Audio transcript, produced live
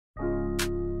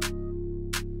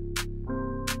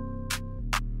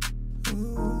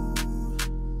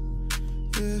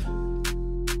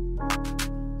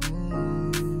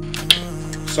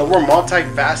So we're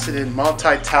multifaceted,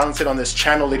 multi-talented on this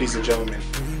channel, ladies and gentlemen.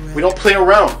 We don't play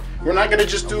around. We're not gonna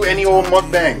just do any old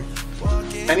mukbang,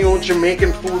 any old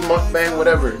Jamaican food mukbang,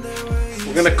 whatever.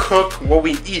 We're gonna cook what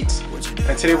we eat.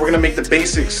 And today we're gonna make the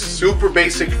basics, super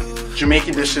basic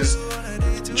Jamaican dishes: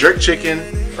 jerk chicken,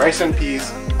 rice and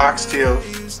peas, oxtail,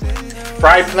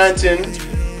 fried plantain,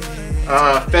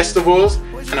 festivals,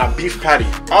 and a beef patty.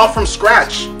 All from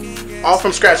scratch. All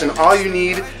from scratch. And all you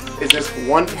need is this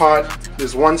one pot,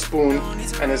 this one spoon,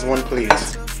 and this one plate.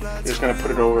 You're just gonna put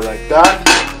it over like that.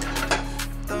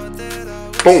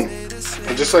 Boom.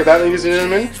 And just like that, ladies and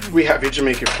gentlemen, we have your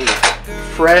Jamaican food.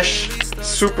 Fresh,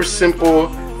 super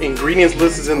simple. Ingredients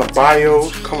list is in the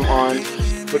bio. Come on.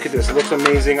 Look at this. It looks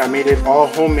amazing. I made it all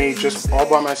homemade, just all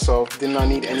by myself. Did not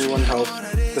need anyone help.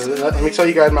 Let me tell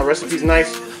you guys, my recipe's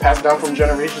nice. Passed down from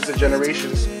generations to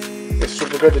generations. It's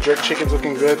super good. The jerk chicken's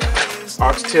looking good.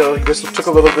 Oxtail. This took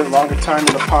a little bit longer time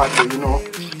in the pot, but you know.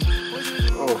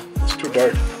 Oh, it's too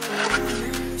dark.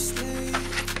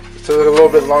 It took a little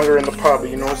bit longer in the pot, but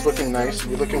you know it's looking nice.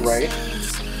 We're looking right.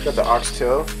 Got the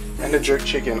oxtail and the jerk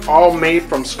chicken, all made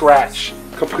from scratch.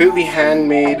 Completely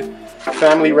handmade,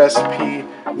 family recipe,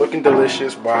 looking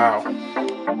delicious. Wow.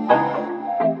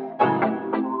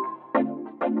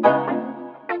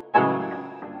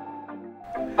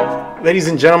 Ladies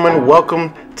and gentlemen,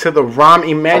 welcome to the Ram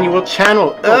Emmanuel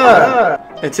channel.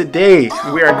 And today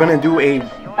we are gonna do a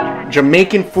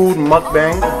Jamaican food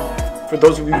mukbang. For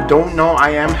those of you who don't know,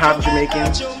 I am half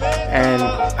Jamaican and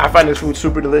I find this food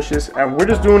super delicious. And we're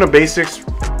just doing the basics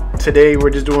today.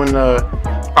 We're just doing the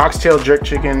oxtail, jerk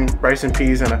chicken, rice and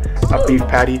peas, and a beef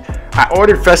patty. I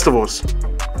ordered festivals.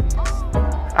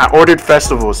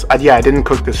 Yeah, I didn't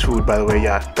cook this food, by the way.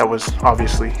 Yeah, that was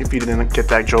obviously, if you didn't get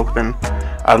that joke, then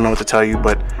I don't know what to tell you,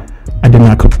 but I did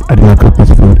not cook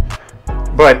this food.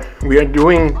 But we are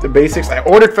doing the basics. I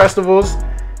ordered festivals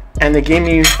and they gave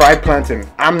me fried plantain.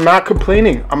 I'm not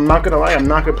complaining. I'm not gonna lie, I'm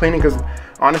not complaining, because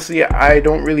honestly, I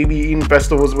don't really be eating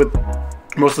festivals with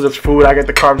most of this food. I get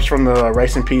the carbs from the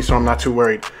rice and peas, so I'm not too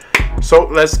worried. So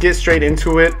let's get straight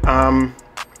into it.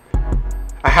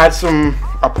 I had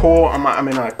a poll on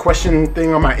a question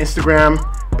thing on my Instagram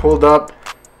pulled up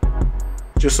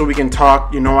just so we can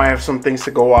talk. You know, I have some things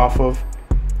to go off of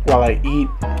while I eat,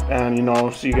 and you know,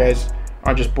 so you guys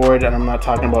aren't just bored and I'm not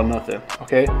talking about nothing.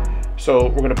 Okay, so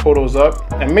we're gonna pull those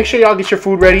up and make sure y'all get your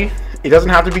food ready. It doesn't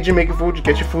have to be Jamaican food. Just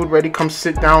get your food ready. Come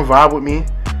sit down, vibe with me.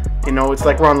 You know, it's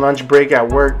like we're on lunch break at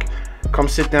work. Come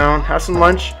sit down, have some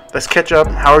lunch. Let's catch up.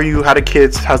 How are you? How the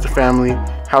kids? How's the family?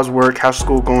 How's work? How's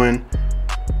school going?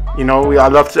 You know,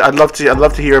 I'd love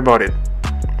to hear about it.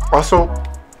 Also,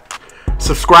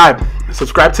 subscribe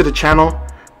to the channel.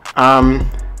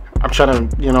 I'm trying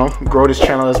to, you know, grow this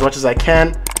channel as much as I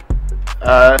can.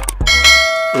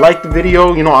 Like the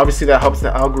video, you know, obviously that helps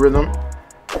the algorithm.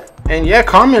 And yeah,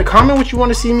 comment what you want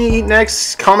to see me eat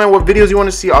next. Comment what videos you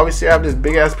want to see. Obviously, I have this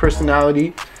big ass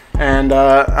personality, and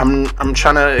I'm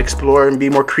trying to explore and be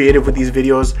more creative with these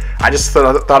videos. I just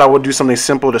thought I would do something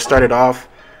simple to start it off.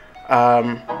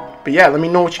 But yeah, let me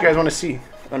know what you guys want to see.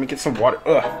 Let me get some water.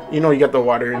 You know, you got the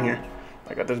water in here.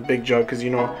 I got this big jug because,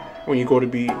 you know, when you go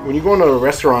into the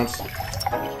restaurants,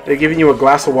 they're giving you a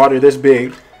glass of water this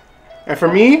big, and for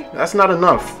me, that's not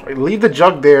enough. Like, leave the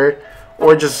jug there,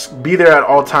 or just be there at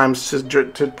all times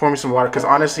to pour me some water. Because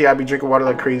honestly, I be drinking water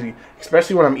like crazy,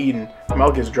 especially when I'm eating. My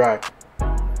mouth gets dry.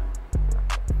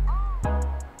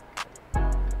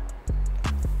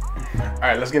 All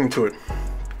right, let's get into it.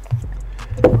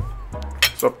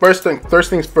 So first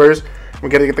things first, we're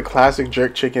gonna get the classic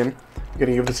jerk chicken. We're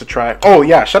gonna give this a try. Oh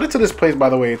yeah, shout out to this place, by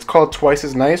the way. It's called Twice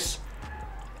as Nice.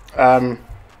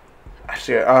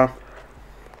 Actually, I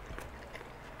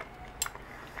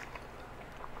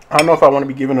don't know if I want to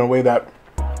be giving away that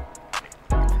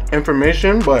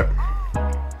information, but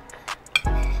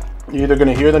you're either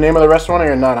gonna hear the name of the restaurant or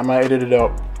you're not. I might edit it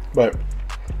out, but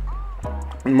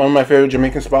one of my favorite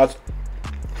Jamaican spots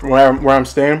from where I'm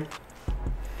staying.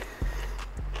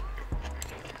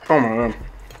 Oh my god.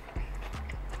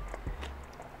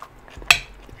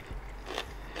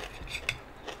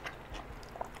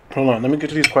 Hold on, let me get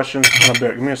to these questions in a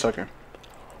bit. Give me a second.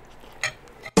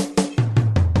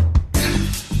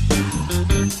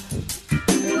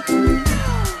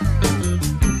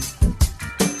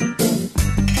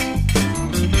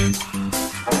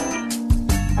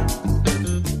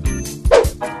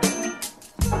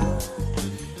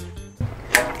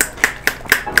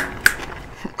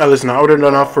 Listen, I ordered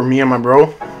enough for me and my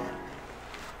bro,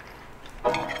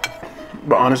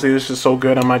 but honestly, this is so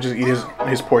good, I might just eat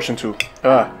his portion too.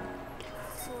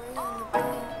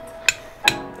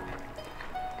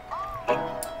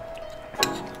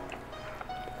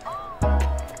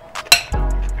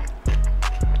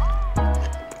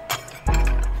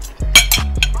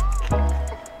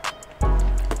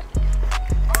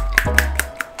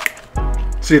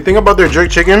 See, the thing about their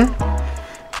jerk chicken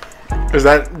is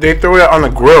that they throw it on the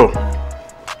grill,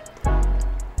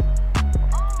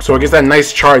 so it gets that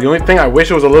nice char. The only thing I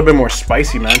wish it was a little bit more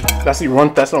spicy, man. That's the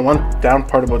one down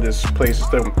part about this place.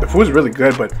 The food is really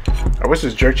good, but I wish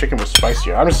this jerk chicken was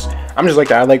spicier. I'm just like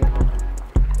that.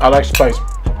 I like spice.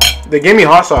 They gave me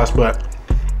hot sauce, but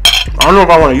I don't know if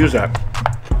I want to use that.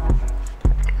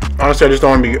 Honestly, I just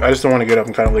don't want to get up.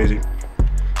 I'm kind of lazy.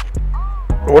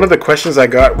 One of the questions I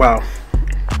got,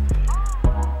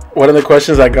 one of the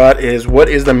questions I got is, what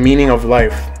is the meaning of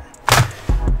life?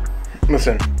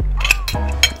 Listen,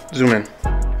 zoom in.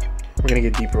 We're gonna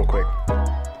get deep real quick.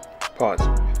 Pause.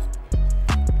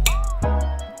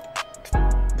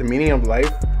 The meaning of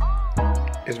life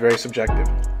is very subjective.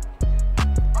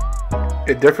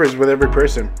 It differs with every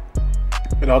person.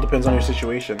 It all depends on your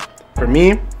situation. For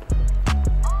me,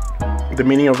 the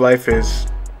meaning of life is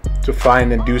to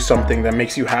find and do something that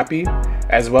makes you happy,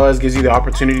 as well as gives you the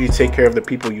opportunity to take care of the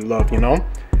people you love, you know?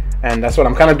 And that's what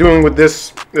I'm kind of doing with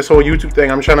this whole YouTube thing.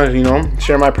 I'm trying to, you know,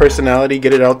 share my personality,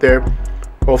 get it out there.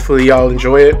 Hopefully y'all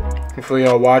enjoy it. Hopefully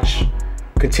y'all watch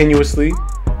continuously.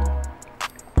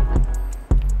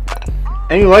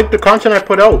 And you like the content I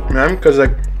put out, man, because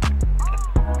like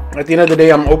at the end of the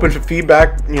day, I'm open for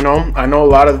feedback. You know, I know a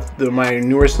lot of the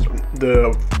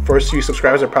first few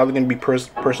subscribers are probably going to be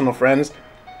personal friends.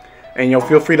 And you'll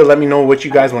feel free to let me know what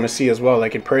you guys want to see as well,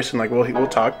 like in person. Like we'll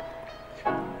talk.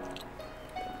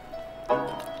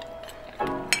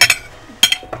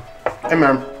 Hey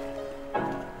man,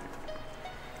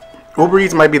 Uber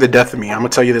Eats might be the death of me. I'm gonna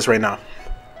tell you this right now.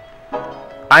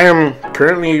 I am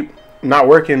currently not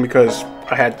working because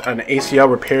I had an ACL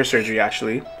repair surgery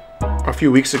actually a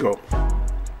few weeks ago,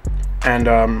 and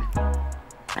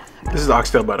this is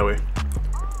oxtail, by the way.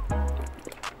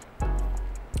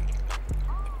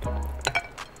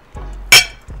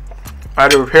 I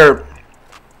had a repair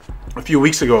a few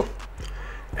weeks ago,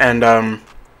 and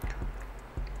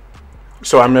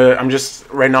so I'm just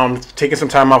right now I'm taking some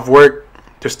time off work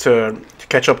just to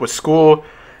catch up with school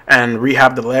and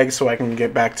rehab the legs so I can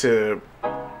get back to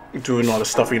doing all the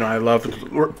stuff, you know, I love,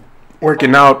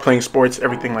 working out, playing sports,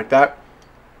 everything like that.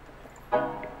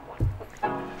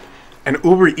 And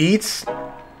Uber Eats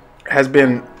has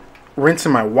been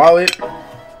rinsing my wallet,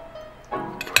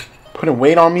 putting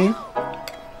weight on me.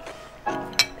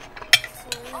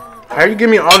 How do you give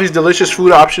me all these delicious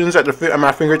food options at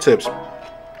my fingertips?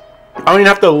 I don't even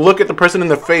have to look at the person in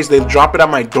the face. They drop it at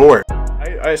my door.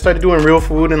 I started doing real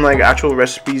food and like actual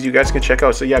recipes you guys can check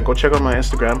out. So yeah, go check out my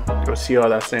Instagram. Go see all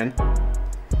that's in.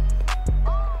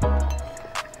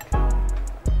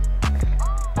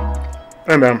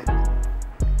 Hey man.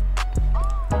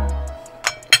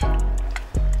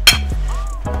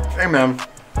 Hey man.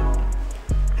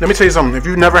 Let me tell you something. If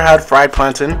you've never had fried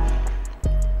plantain,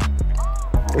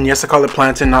 and yes, I call it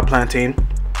plantain, not plantain.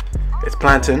 It's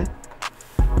plantain.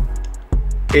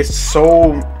 It's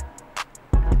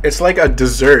like a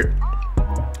dessert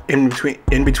in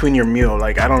between your meal.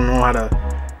 Like, I don't know how to,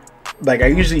 like, I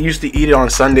usually used to eat it on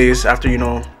Sundays after, you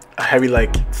know, a heavy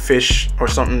like fish or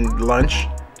something lunch,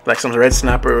 like some red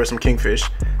snapper or some kingfish.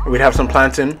 We'd have some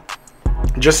plantain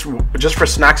just for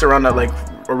snacks around that, like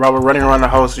while we're running around the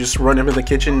house. Just run into the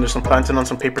kitchen, there's some plantain on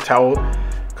some paper towel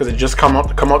because it just come out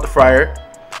the fryer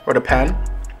or the pan,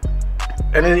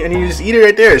 and you just eat it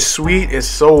right there. It's sweet, it's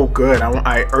so good.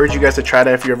 I urge you guys to try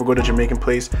that if you ever go to a Jamaican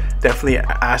place. Definitely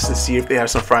ask and see if they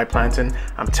have some fried plantain.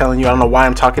 I'm telling you, I don't know why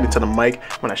I'm talking into the mic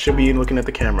when I should be looking at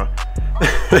the camera.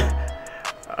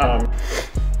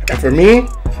 And for me,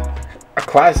 a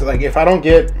classic, like if I don't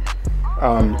get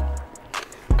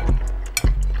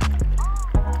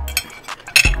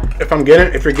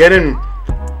if you're getting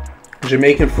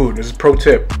Jamaican food, this is pro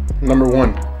tip number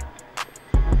 1.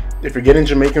 If you're getting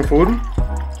Jamaican food,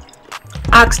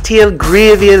 oxtail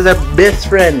gravy is our best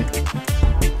friend.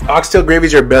 Oxtail gravy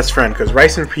is your best friend because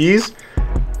rice and peas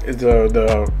is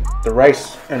the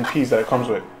rice and peas that it comes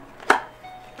with.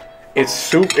 It's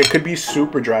soup. It could be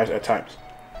super dry at times.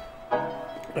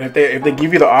 And if they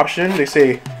give you the option, they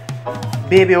say,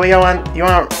 "Baby, what you want? You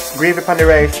want gravy on the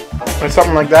rice or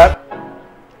something like that?"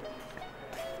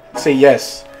 Say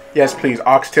yes, yes, please.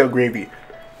 Oxtail gravy.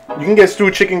 You can get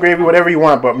stewed chicken gravy, whatever you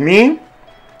want, but me,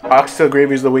 oxtail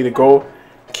gravy is the way to go.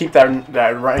 Keep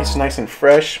that rice nice and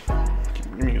fresh.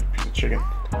 Let me use a piece of chicken.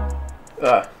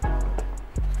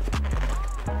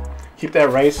 Keep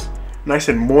that rice nice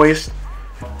and moist.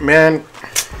 Man,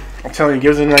 I'm telling you, it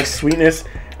gives it a nice sweetness.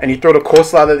 And you throw the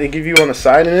coleslaw that they give you on the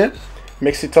side in it.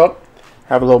 Mix it up.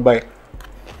 Have a little bite.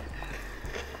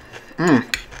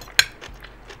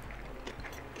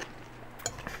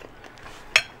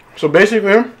 So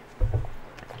basically,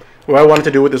 what I wanted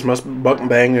to do with this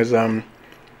mukbang is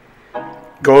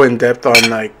go in depth on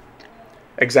like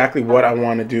exactly what I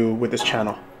want to do with this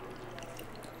channel.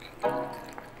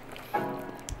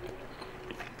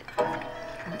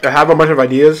 I have a bunch of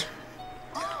ideas.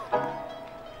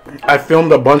 I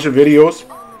filmed a bunch of videos,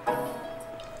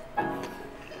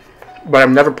 but I've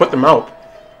never put them out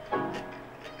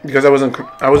because I wasn't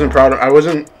proud of, I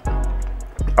wasn't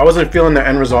feeling the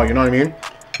end result, you know what I mean?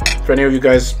 For any of you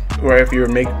guys, or if you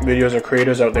make videos or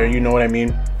creators out there, you know what I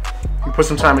mean. You put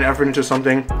some time and effort into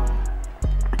something,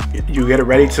 you get it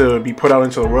ready to be put out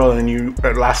into the world, and you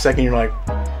at the last second you're like,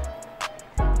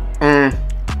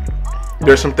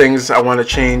 there's some things I want to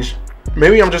change.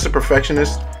 Maybe I'm just a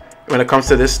perfectionist when it comes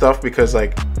to this stuff, because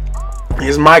like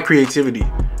it's my creativity.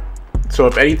 So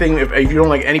if anything, if you don't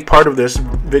like any part of this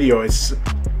video, it's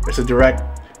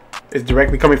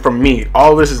directly coming from me.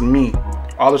 All this is me.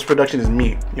 All this production is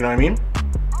me. You know what I mean?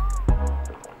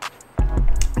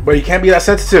 But you can't be that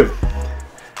sensitive.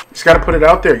 You just gotta put it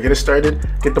out there, get it started,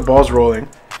 get the balls rolling,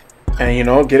 and you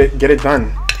know, get it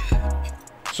done.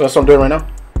 So that's what I'm doing right now.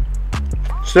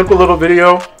 Simple little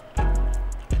video.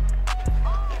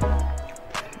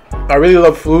 I really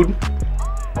love food.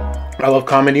 I love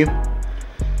comedy.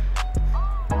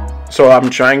 So I'm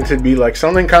trying to be like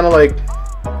something kind of like,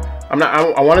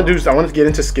 I want to get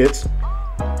into skits.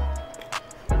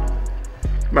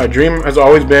 My dream has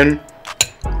always been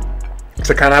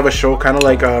to kind of have a show kind of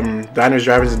like Diners,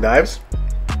 Drivers, and Dives,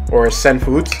 or Send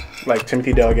Foods, like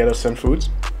Timothy Delgado's Send Foods.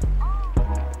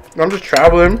 I'm just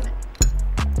traveling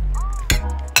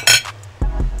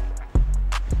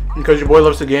because your boy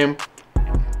loves the game.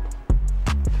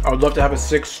 I would love to have a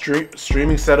sick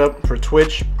streaming setup for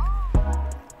Twitch.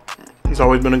 It's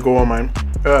always been a goal of mine.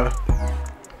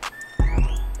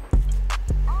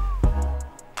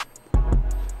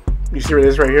 You see where it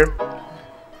is right here?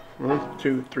 1,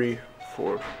 2, 3,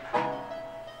 4.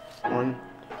 1.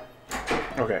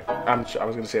 Okay, I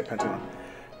was gonna say a pentagon.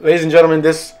 Ladies and gentlemen,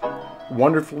 this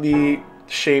wonderfully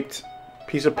shaped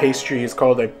piece of pastry is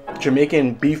called a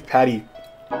Jamaican beef patty.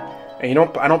 And you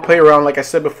know, I don't play around. Like I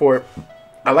said before,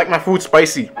 I like my food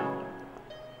spicy.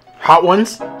 Hot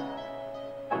ones.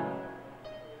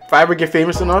 If I ever get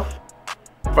famous enough,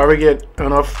 if I ever get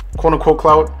enough quote-unquote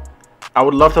clout, I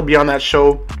would love to be on that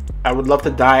show. I would love to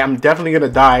die. I'm definitely gonna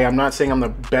die. I'm not saying I'm the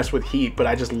best with heat, but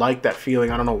I just like that feeling.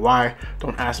 I don't know why.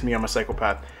 Don't ask me. I'm a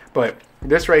psychopath. But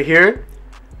this right here,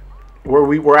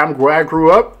 where I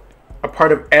grew up, a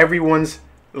part of everyone's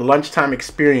lunchtime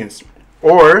experience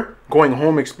or going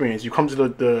home experience. You come to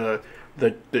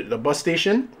the bus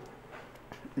station.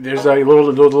 There's like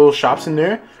little shops in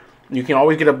there. You can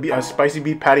always get a spicy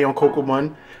beef patty on cocoa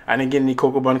bun. I didn't get any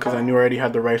cocoa bun because I knew I already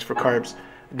had the rice for carbs.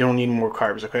 Don't need more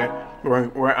carbs, okay?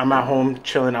 I'm at home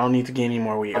chilling. I don't need to gain any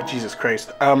more weight. Oh, Jesus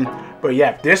Christ. But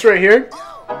yeah, this right here,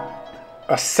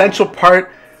 essential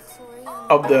part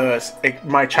of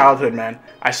my childhood, man.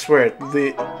 I swear,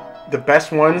 the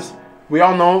best ones. We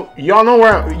all know. Y'all know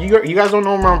where you guys don't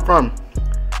know where I'm from,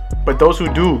 but those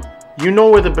who do, you know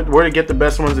where to get the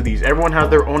best ones of these. Everyone has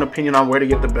their own opinion on where to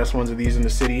get the best ones of these in the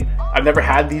city. I've never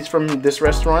had these from this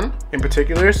restaurant in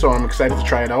particular, so I'm excited to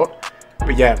try it out.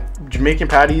 But yeah, Jamaican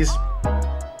patties.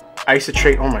 I used to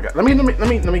trade. Oh my god. Let me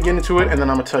get into it, and then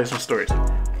I'm gonna tell you some stories.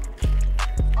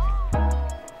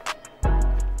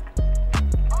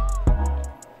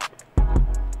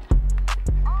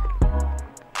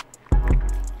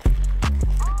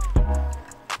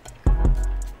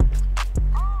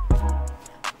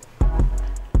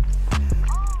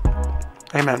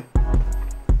 Amen.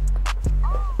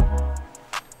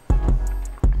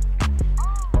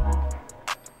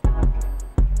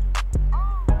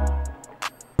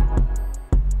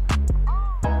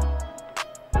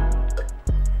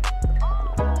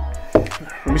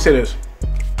 Let me say this.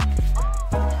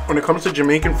 When it comes to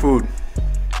Jamaican food,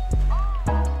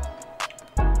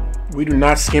 we do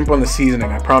not skimp on the seasoning,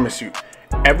 I promise you.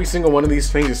 Every single one of these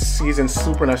things is seasoned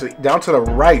super nicely, down to the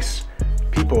rice.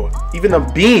 People, even the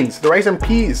beans, the rice and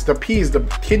peas, the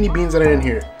kidney beans that are in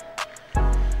here.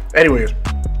 Anyways,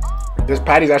 this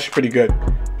patty is actually pretty good,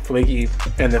 flaky,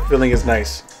 and the filling is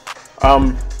nice.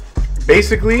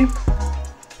 Basically,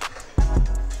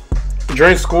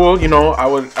 during school, you know, I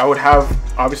would have,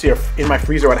 obviously in my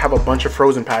freezer I'd have a bunch of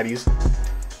frozen patties.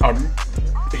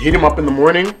 Heat them up in the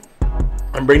morning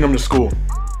and bring them to school.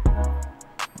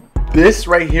 This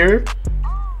right here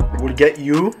would get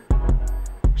you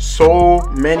so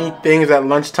many things at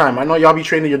lunchtime. I know y'all be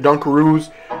trading your Dunkaroos,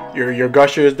 your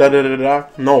Gushers, da.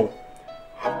 No,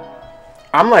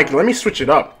 I'm like, let me switch it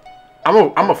up. I'm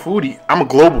a foodie. I'm a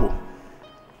global.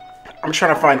 I'm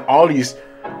trying to find all these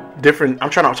different. I'm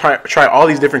trying to try all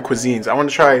these different cuisines. I want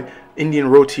to try Indian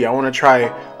roti. I want to try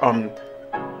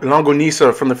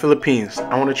longanisa from the Philippines.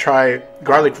 I want to try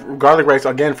garlic rice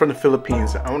again from the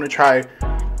Philippines. I want to try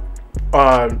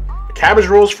cabbage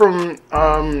rolls from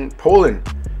Poland.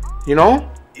 You know,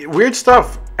 weird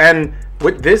stuff. And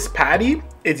with this patty,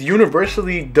 it's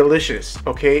universally delicious.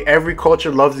 Okay, every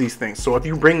culture loves these things. So if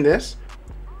you bring this,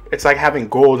 it's like having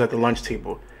gold at the lunch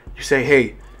table. You say,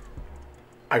 hey,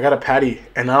 I got a patty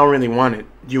and I don't really want it.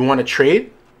 Do you want to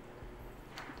trade?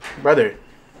 Brother,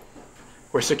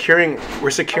 we're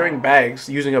securing bags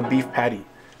using a beef patty.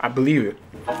 I believe it.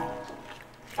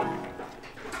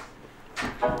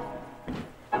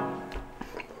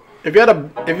 If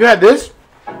you had this,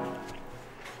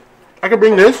 I could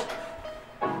bring this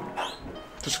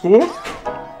to school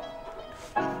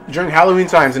during Halloween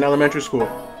times in elementary school.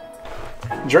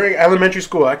 During elementary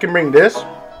school, I can bring this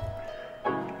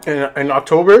in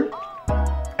October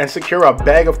and secure a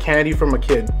bag of candy from a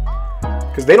kid.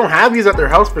 Because they don't have these at their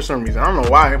house for some reason. I don't know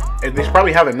why. They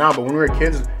probably have it now, but when we were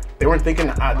kids, they weren't thinking,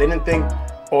 they didn't think,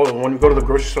 oh, when we go to the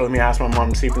grocery store, let me ask my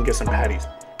mom to see if we can get some patties.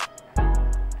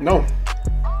 No.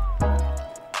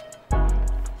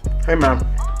 Hey, man.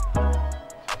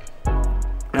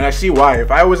 And I see why.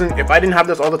 If I didn't have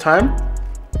this all the time,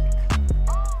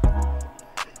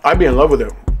 I'd be in love with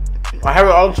it. I have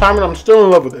it all the time and I'm still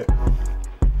in love with it.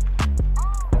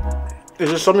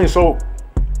 It's just something so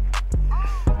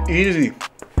easy.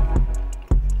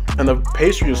 And the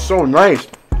pastry is so nice.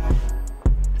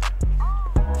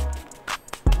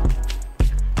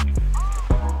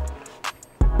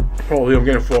 Holy, I'm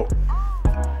getting full.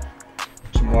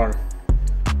 Some water.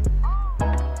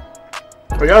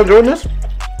 Are y'all enjoying this?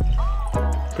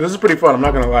 Because this is pretty fun, I'm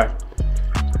not gonna lie.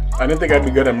 I didn't think I'd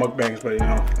be good at mukbangs, but you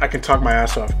know, I can talk my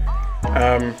ass off.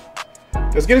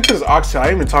 Let's get into this oxtail. I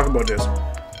didn't even talk about this.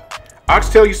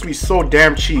 Oxtail used to be so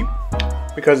damn cheap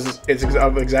because it's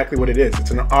exactly what it is.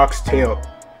 It's an oxtail.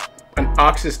 An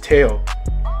ox's tail.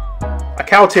 A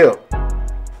cow tail.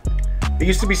 It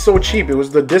used to be so cheap. It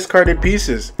was the discarded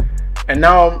pieces. And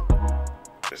now,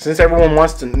 since everyone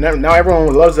now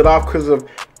everyone loves it off because of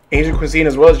Asian cuisine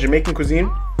as well as Jamaican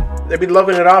cuisine, they've been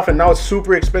loving it off, and now it's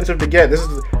super expensive to get.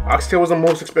 Oxtail was the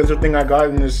most expensive thing I got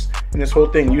in this whole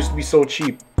thing. It used to be so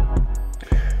cheap.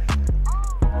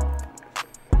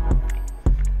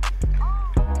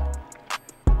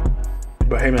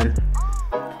 But hey, man,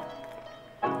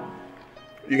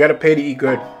 you gotta pay to eat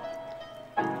good.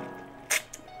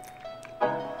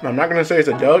 Now, I'm not gonna say it's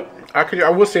a delicacy. I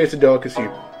will say it's a delicacy.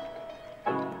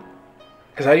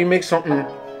 Cause how do you make something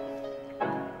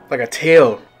like a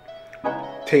tail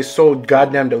taste so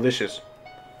goddamn delicious?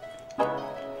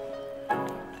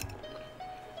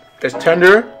 It's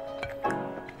tender.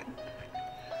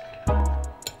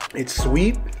 It's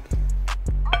sweet.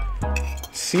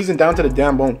 Seasoned down to the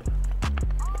damn bone.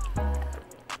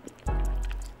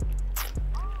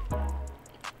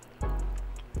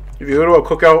 If you go to a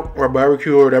cookout or a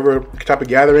barbecue or whatever type of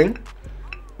gathering,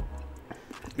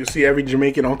 you'll see every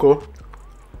Jamaican uncle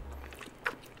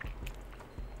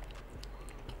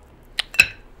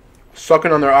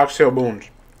sucking on their oxtail bones.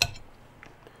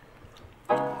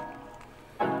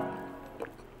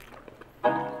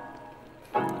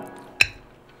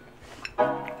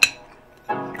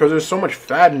 Because there's so much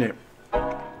fat in it.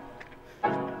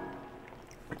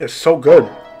 It's so good.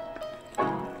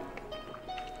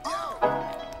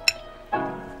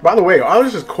 By the way, all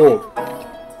this is cold,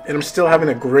 and I'm still having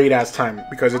a great ass time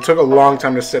because it took a long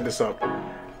time to set this up.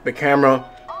 The camera,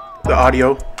 the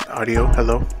audio,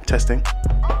 hello, testing.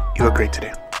 You look great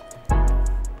today.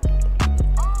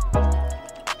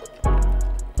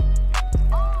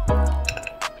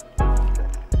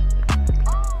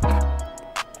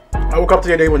 I woke up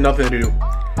today with nothing to do.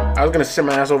 I was gonna sit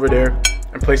my ass over there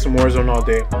and play some Warzone all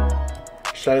day.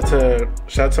 Shout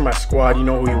out to my squad. You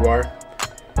know who you are.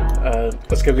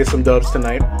 Let's go get some dubs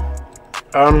tonight.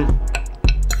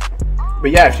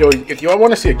 But yeah, if you all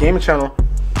want to see a gaming channel,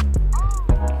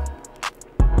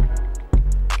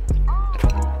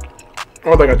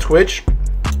 or like a Twitch,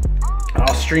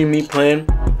 I'll stream me playing.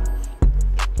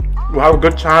 We'll have a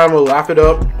good time. We'll laugh it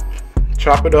up,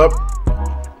 chop it up.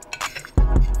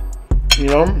 You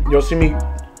know, you'll see me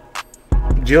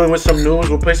dealing with some news.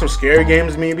 We'll play some scary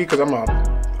games maybe, because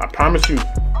I promise you,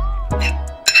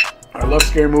 I love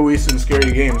scary movies and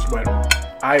scary games, but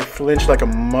I flinch like a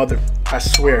mother. I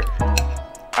swear.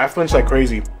 I flinch like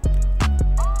crazy.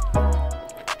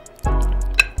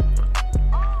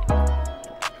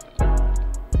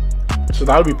 So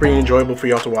that would be pretty enjoyable for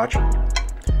y'all to watch.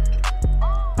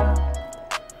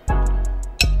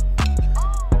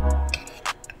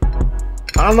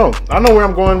 I don't know where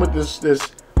I'm going with this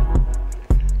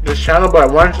channel, but I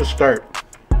wanted to start.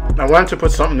 I wanted to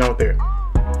put something out there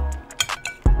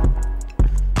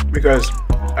because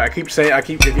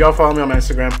if y'all follow me on my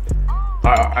Instagram,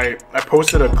 I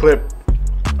posted a clip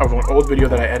of an old video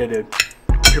that I edited.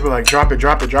 People are like, drop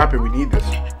it, we need this.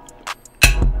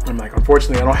 I'm like,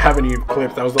 unfortunately I don't have any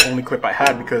clips. That was the only clip I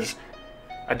had because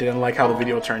I didn't like how the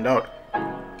video turned out.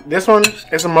 This one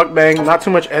is a mukbang, not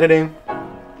too much editing.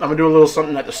 I'm gonna do a little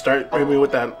something at the start, maybe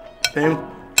with that thing,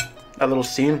 that little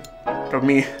scene of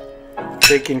me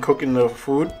cooking the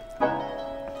food.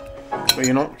 But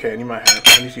you know, okay, I need my hands.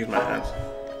 I need to use my hands.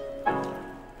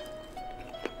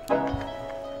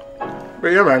 But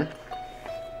yeah, man,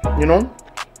 you know.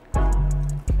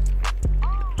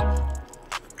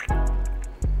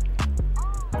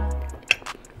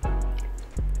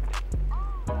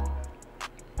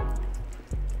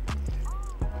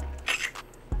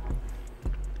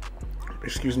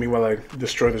 Excuse me while I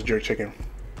destroy this jerk chicken.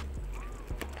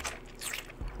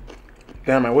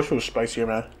 Damn, I wish it was spicier,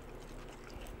 man.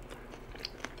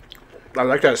 I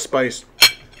like that spice.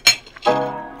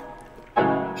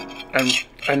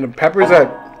 And the peppers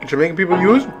that Jamaican people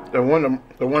use, the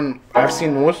one I've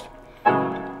seen most,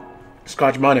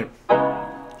 Scotch bonnet.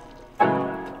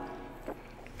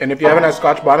 And if you haven't had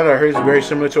Scotch bonnet, I heard it's very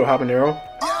similar to a habanero,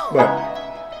 but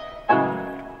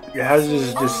it has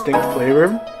this distinct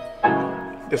flavor.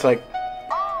 It's like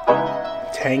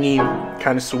tangy,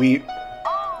 kind of sweet.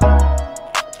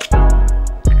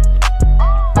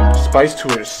 Spice to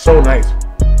it is so nice.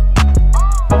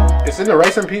 It's in the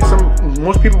rice and peas.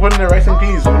 Most people put in their rice and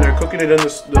peas when they're cooking it in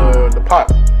the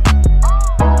pot.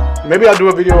 Maybe I'll do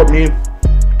a video of me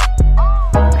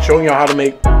showing y'all how to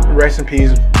make rice and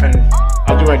peas, and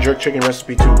I'll do my jerk chicken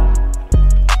recipe too.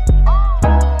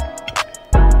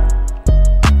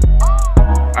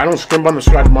 I don't scrimp on the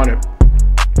Scotch bonnet.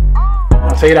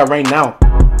 I'll tell you that right now.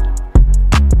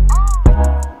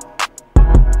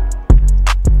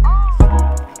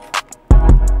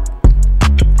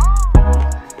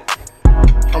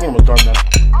 I'm almost done, man.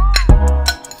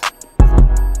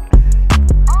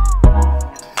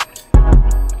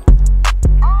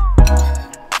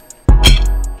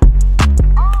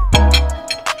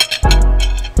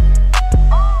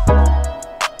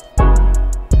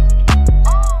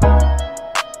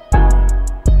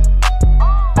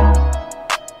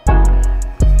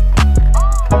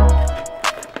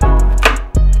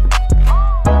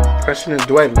 Question is,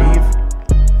 do I leave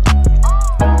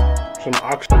some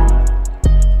oxygen?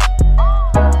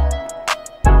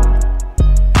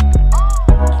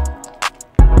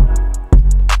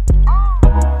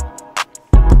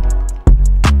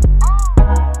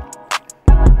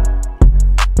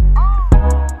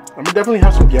 I'm gonna definitely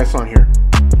have some guests on here,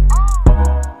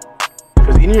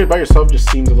 because eating it by yourself just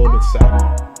seems a little bit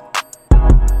sad.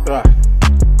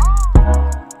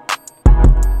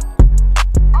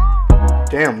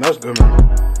 Damn, that was good, man.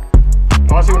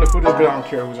 Honestly, when the food is good, I don't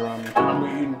care who's around me. I'm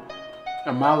eating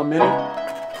a mile a minute.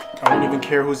 I don't even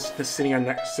care who's sitting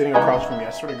across from me. I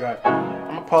swear to God.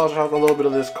 I'm gonna polish off a little bit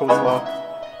of this coleslaw,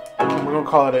 and we're gonna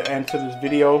call it an end to this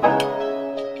video.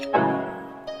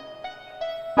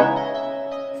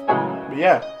 But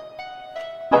yeah,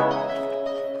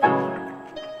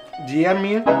 DM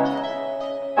me.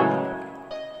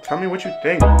 Tell me what you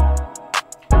think.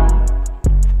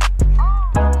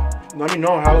 Let me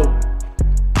know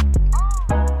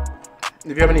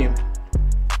if you have any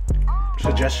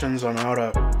suggestions on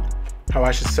how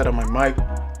I should set up my mic,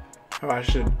 how I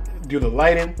should do the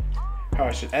lighting, how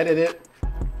I should edit it,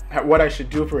 what I should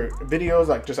do for videos,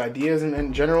 like just ideas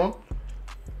in general.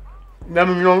 Let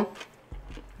me know.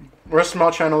 We're a small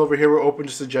channel over here. We're open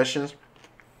to suggestions.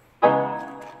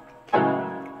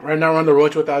 Right now we're on the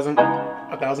road to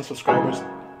 1,000 subscribers.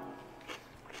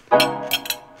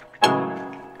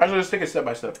 Actually, let's take it step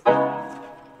by step.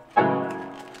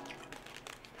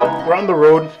 We're on the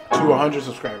road to 100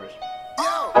 subscribers.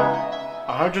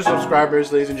 100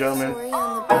 subscribers, ladies and gentlemen.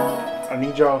 I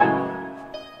need y'all.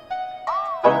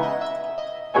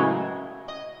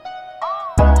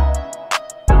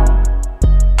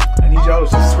 I need y'all to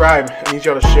subscribe. I need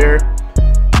y'all to share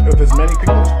with as many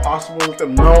people as possible. Let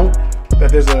them know that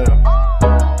there's a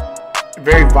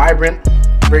very vibrant,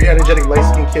 very energetic,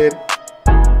 light-skinned kid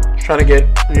trying to get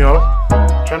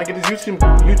this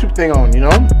YouTube thing on, you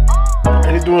know.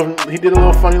 And he did a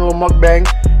little funny little mukbang,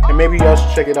 and maybe y'all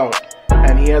should check it out.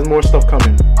 And he has more stuff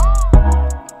coming.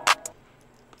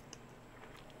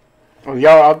 Well,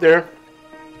 y'all out there,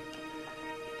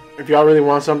 if y'all really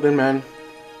want something, man,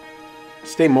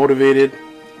 stay motivated.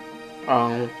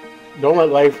 Don't let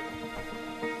life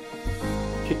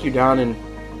kick you down and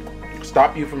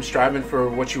stop you from striving for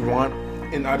what you want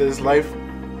in out of this life.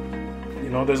 You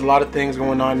know, there's a lot of things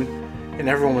going on in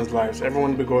everyone's lives.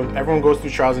 Everyone goes through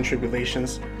trials and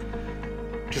tribulations.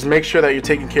 Just make sure that you're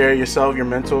taking care of yourself, your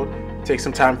mental. Take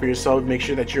some time for yourself. Make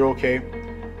sure that you're okay,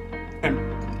 and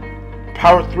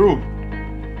power through.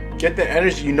 Get the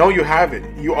energy. You know you have it.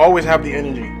 You always have the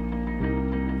energy.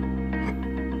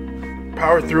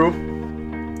 Power through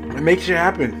and make shit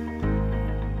happen.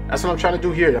 That's what I'm trying to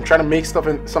do here. I'm trying to make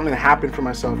something happen for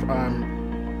myself.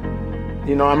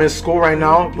 You know, I'm in school right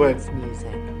now, but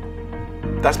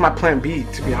that's my plan B,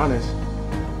 to be honest.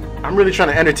 I'm really trying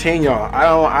to entertain y'all.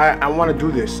 I want to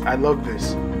do this. I love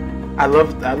this. I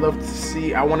love to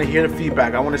see. I want to hear the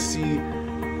feedback. I want to see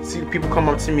people come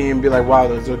up to me and be like,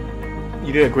 "Wow,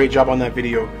 you did a great job on that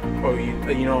video," or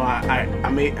you know,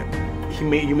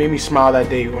 you made me smile that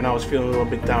day when I was feeling a little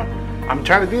bit down. I'm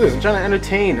trying to do this. I'm trying to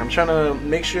entertain. I'm trying to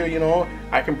make sure, you know,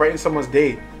 I can brighten someone's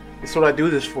day. It's what I do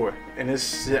this for, and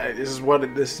that's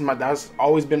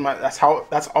always been my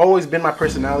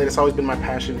personality. That's always been my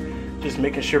passion. Just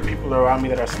making sure people around me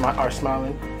that are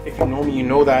smiling. If you know me, you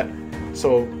know that.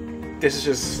 So this is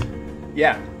just,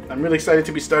 yeah. I'm really excited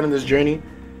to be starting this journey.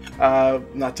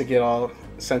 Not to get all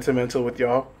sentimental with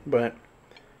y'all, but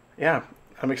yeah,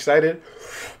 I'm excited.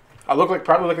 I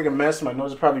probably look like a mess. My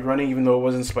nose is probably running, even though it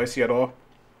wasn't spicy at all.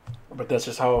 But that's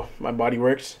just how my body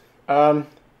works.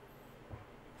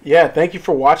 Yeah, thank you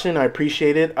for watching. I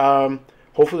appreciate it.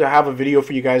 Hopefully, I have a video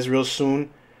for you guys real soon.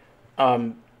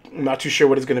 I'm not too sure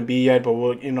what it's gonna be yet, but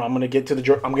I'm gonna get to the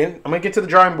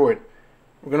drawing board.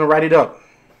 We're gonna write it up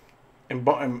and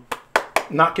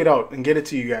knock it out and get it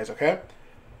to you guys. Okay?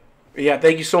 But yeah,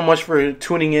 thank you so much for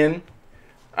tuning in.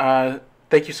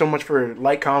 Thank you so much for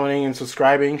commenting, and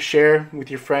subscribing. Share with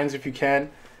your friends if you can.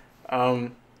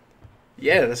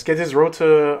 Yeah, let's get this road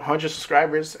to 100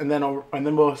 subscribers, and then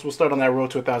we'll start on that road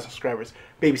to 1,000 subscribers.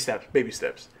 Baby steps, baby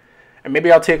steps. And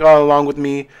maybe I'll take all along with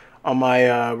me on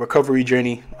my recovery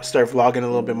journey. I'll start vlogging a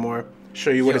little bit more, show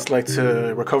you what it's like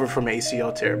to recover from an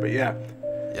ACL tear. But yeah,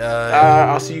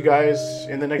 I'll see you guys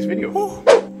in the next video.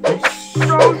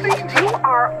 Rosie, you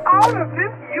are out of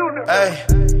this universe. Hey,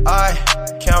 I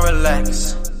can't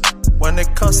relax. When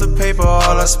it comes to paper,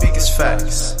 all I speak is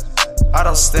facts. I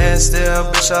don't stand still,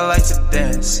 bitch, I like to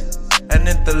dance. And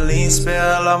if the lean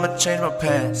spell, I'ma change my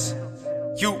pants.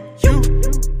 You,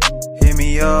 hit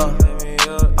me up.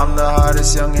 I'm the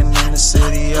hottest youngin' in the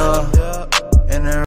city,